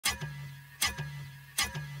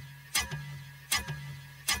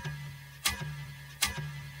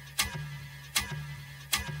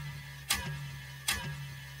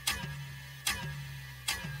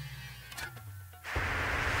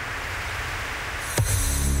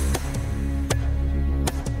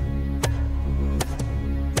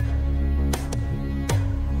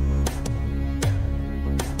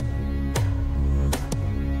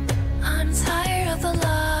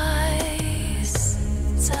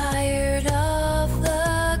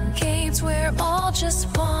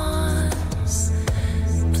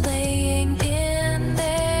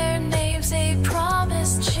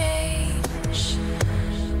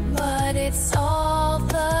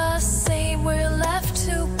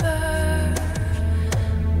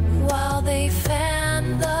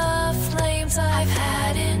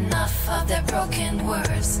spoken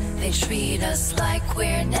words. They treat us like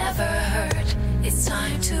we're never heard. It's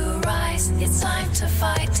time to rise, it's time to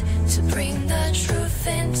fight, to bring the truth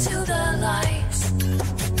into the light.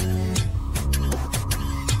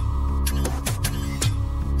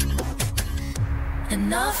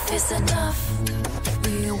 Enough is enough,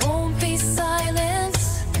 we won't be silent.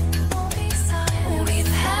 We've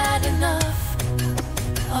had enough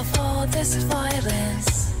of all this violence.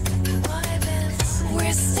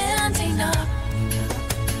 We're standing up,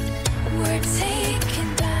 we're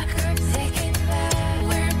taking back,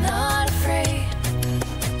 we're not afraid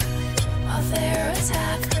of their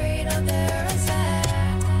attack,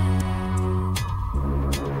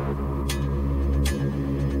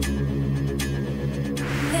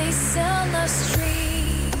 They sell us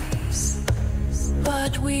dreams,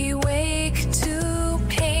 but we wake to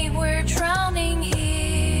pain. We're drowning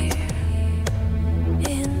here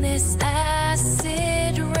in this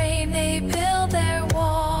acid rain. They build their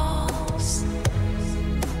walls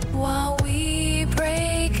while we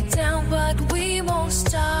break down, but we won't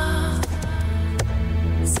stop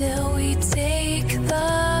till we take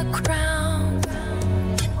the crown.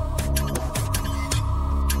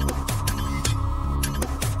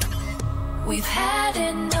 We've had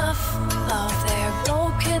enough of their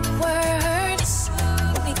broken words.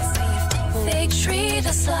 They treat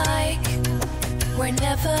us like we're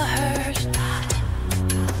never heard.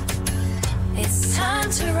 It's time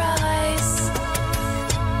to rise,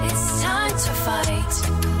 it's time to fight,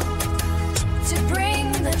 to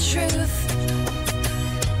bring the truth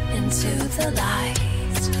into the light.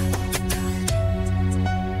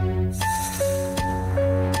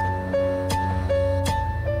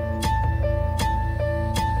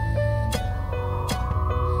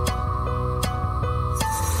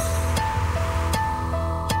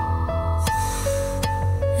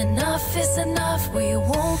 Enough is enough, we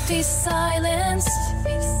won't be silenced.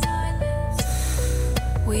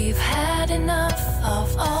 We've had enough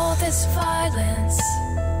of all this violence.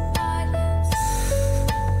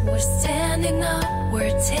 We're standing up,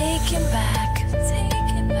 we're taking back.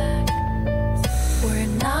 We're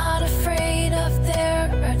not afraid of their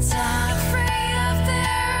attack.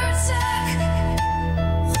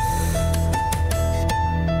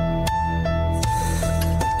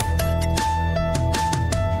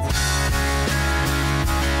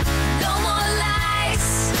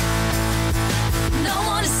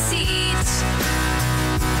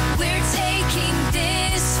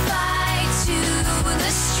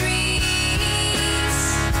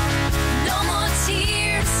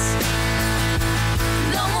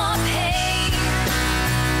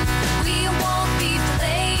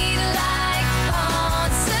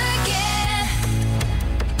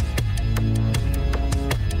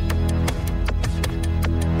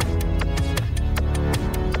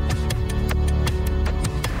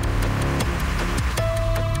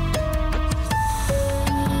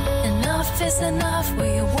 Is enough,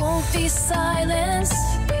 we won't be silenced.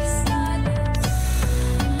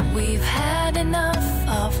 We've had enough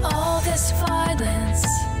of all this violence.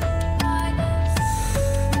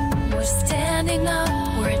 We're standing up,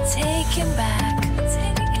 we're taking back.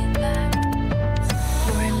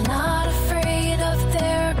 We're not afraid of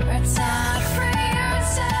their attack.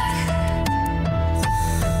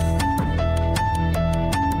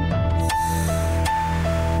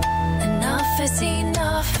 Enough is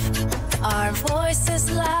enough. Our voice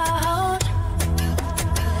is loud.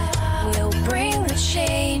 We'll bring the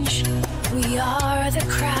change. We are the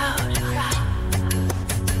crowd.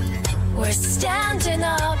 We're standing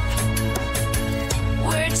up.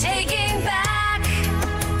 We're taking back.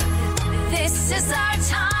 This is our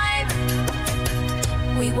time.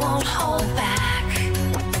 We won't hold back.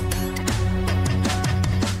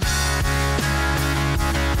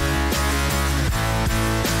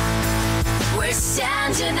 We're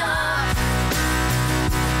standing up.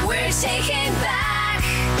 We're taking back.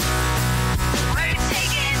 We're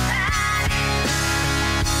taking back.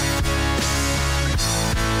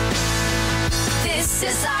 This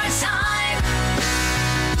is our time.